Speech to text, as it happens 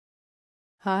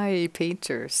Hi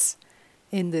painters!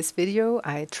 In this video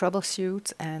I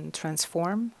troubleshoot and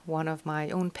transform one of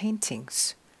my own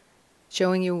paintings,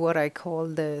 showing you what I call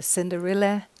the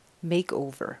Cinderella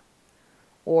makeover,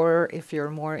 or if you're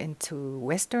more into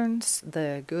westerns,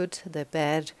 the good, the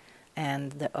bad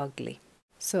and the ugly.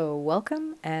 So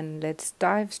welcome and let's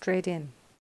dive straight in.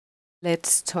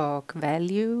 Let's talk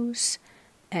values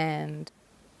and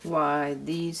why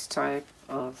these type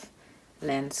of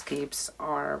landscapes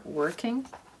are working,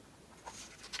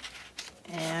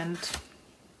 and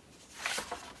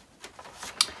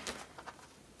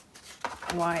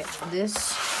why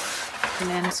this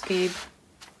landscape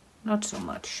not so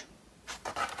much.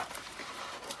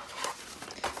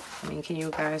 I mean, can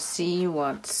you guys see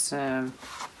what's the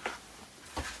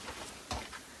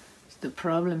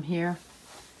problem here?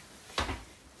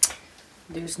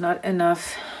 There's not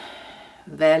enough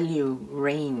value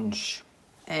range,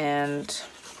 and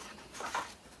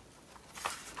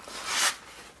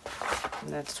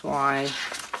that's why,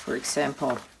 for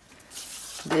example,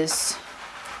 this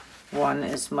one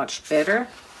is much better.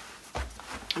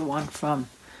 The one from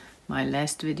my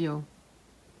last video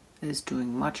is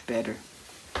doing much better.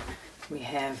 We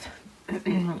have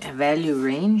a value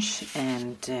range,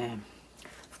 and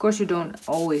of course you don't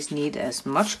always need as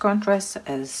much contrast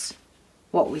as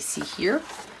what we see here.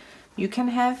 You can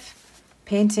have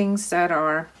paintings that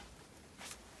are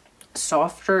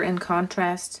softer in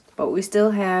contrast, but we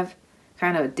still have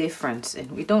kind of a difference,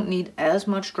 and we don't need as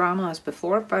much drama as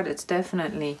before, but it's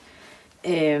definitely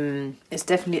a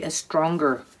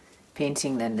stronger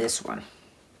painting than this one,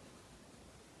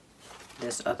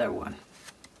 this other one.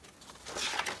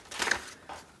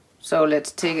 So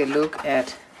let's take a look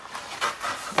at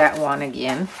that one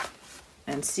again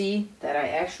and see that I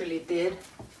actually did.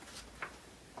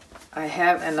 I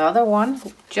have another one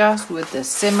just with a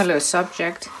similar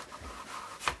subject.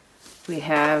 We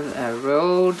have a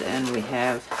road and we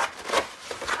have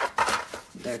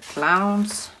the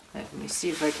clowns. Let me see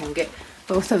if I can get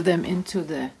both of them into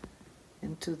the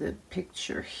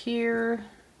picture here.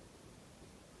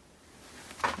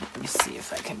 Let me see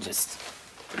if I can just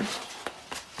get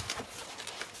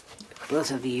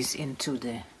both of these into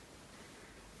the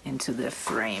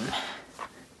frame.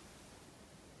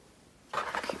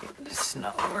 Okay, this is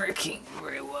not working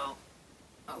very well.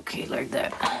 Okay, like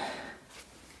that.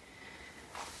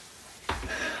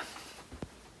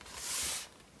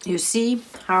 You see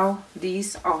how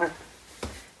these are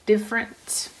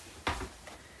different,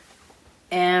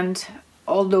 and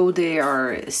although they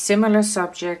are similar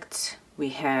subjects, we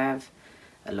have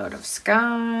a lot of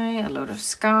sky,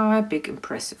 big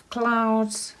impressive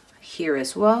clouds here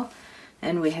as well,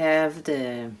 and we have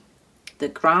the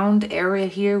ground area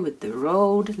here with the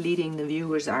road leading the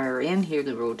viewer's eye in. Here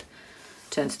the road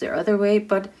turns the other way,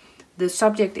 but the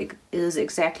subject is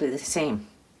exactly the same.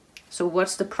 So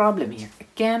what's the problem here?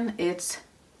 Again, it's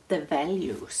the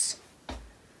values.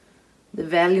 The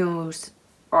values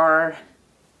are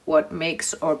what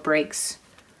makes or breaks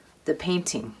the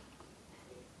painting.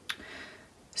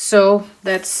 So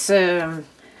that's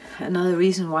another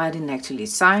reason why I didn't actually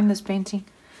sign this painting.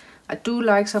 I do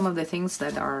like some of the things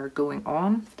that are going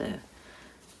on, the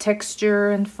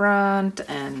texture in front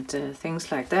and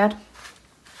things like that,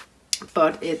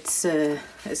 but it's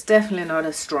definitely not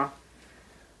as strong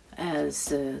as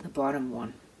the bottom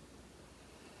one.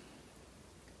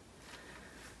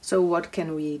 So what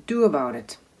can we do about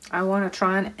it? I want to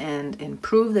try and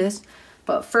improve this,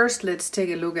 but first let's take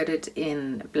a look at it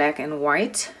in black and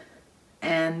white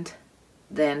and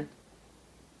then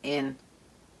in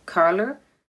color.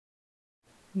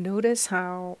 Notice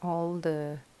how all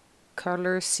the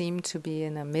colors seem to be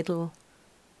in a middle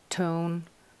tone,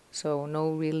 so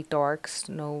no real darks,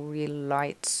 no real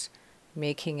lights,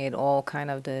 making it all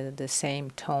kind of the same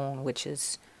tone, which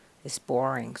is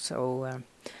boring. So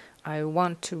I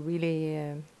want to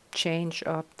really change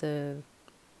up the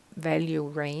value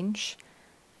range,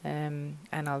 and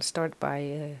I'll start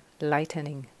by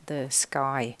lightening the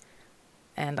sky,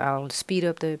 and I'll speed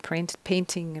up the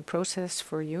painting process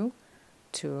for you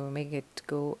to make it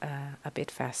go a bit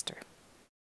faster.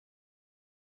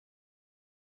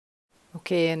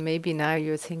 Okay, and maybe now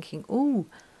you're thinking, ooh,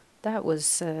 that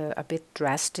was a bit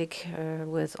drastic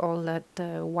with all that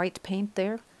white paint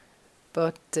there,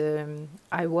 but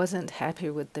I wasn't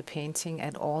happy with the painting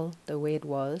at all the way it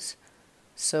was,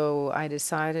 so I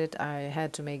decided I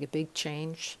had to make a big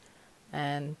change,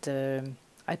 and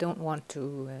I don't want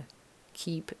to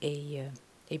keep a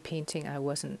painting I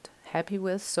wasn't happy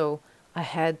with, so I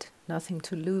had nothing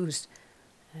to lose.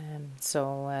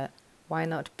 So why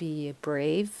not be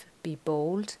brave, be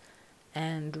bold,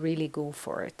 and really go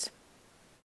for it.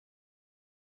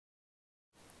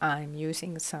 I'm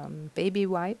using some baby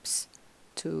wipes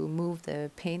to move the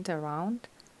paint around,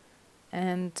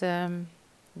 and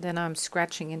then I'm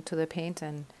scratching into the paint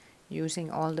and using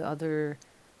all the other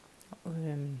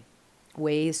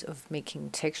ways of making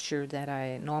texture that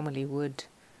I normally would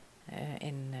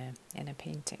in a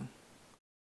painting.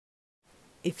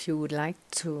 If you would like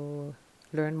to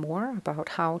learn more about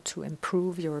how to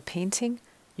improve your painting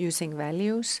using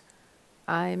values,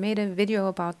 I made a video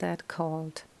about that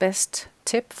called Best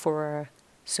Tip for a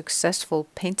Successful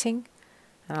Painting,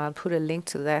 and I'll put a link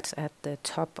to that at the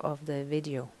top of the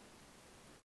video.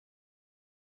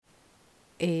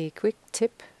 A quick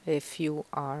tip if you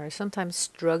are sometimes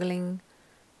struggling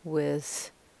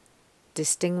with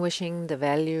distinguishing the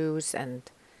values and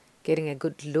getting a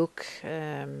good look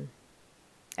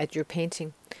at your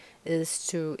painting is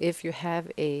to, if you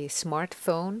have a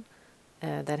smartphone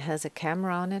that has a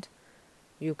camera on it,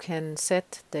 you can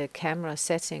set the camera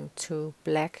setting to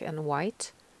black and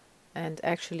white and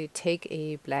actually take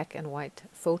a black and white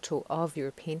photo of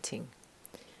your painting.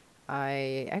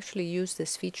 I actually use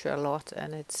this feature a lot,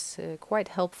 and it's quite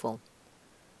helpful.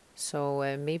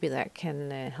 So maybe that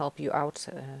can help you out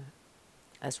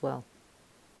as well.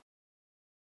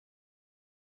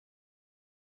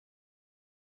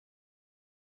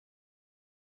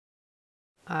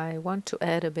 I want to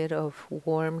add a bit of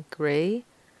warm gray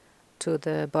to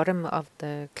the bottom of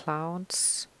the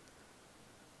clouds,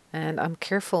 and I'm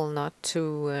careful not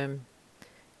to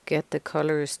get the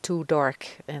colors too dark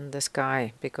in the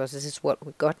sky, because this is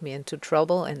what got me into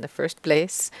trouble in the first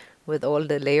place with all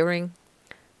the layering.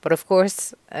 But of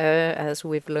course, as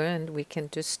we've learned, we can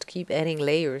just keep adding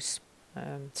layers.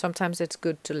 Sometimes it's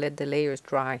good to let the layers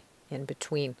dry in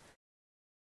between.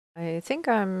 I think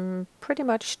I'm pretty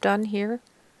much done here.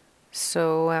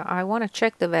 So I want to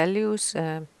check the values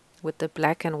with the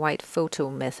black and white photo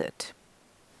method.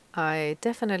 I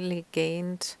definitely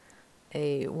gained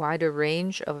a wider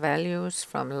range of values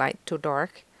from light to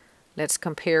dark. Let's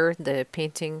compare the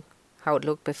painting, how it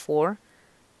looked before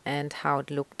and how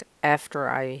it looked after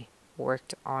I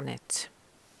worked on it.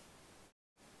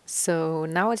 So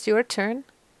now it's your turn.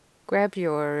 Grab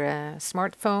your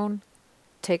smartphone,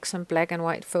 take some black and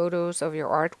white photos of your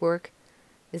artwork.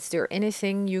 Is there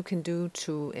anything you can do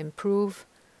to improve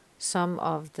some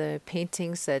of the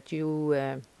paintings that you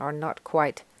are not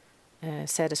quite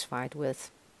satisfied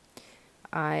with?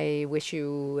 I wish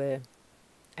you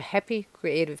a happy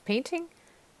creative painting,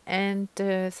 and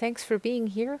thanks for being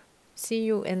here. See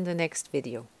you in the next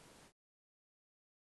video.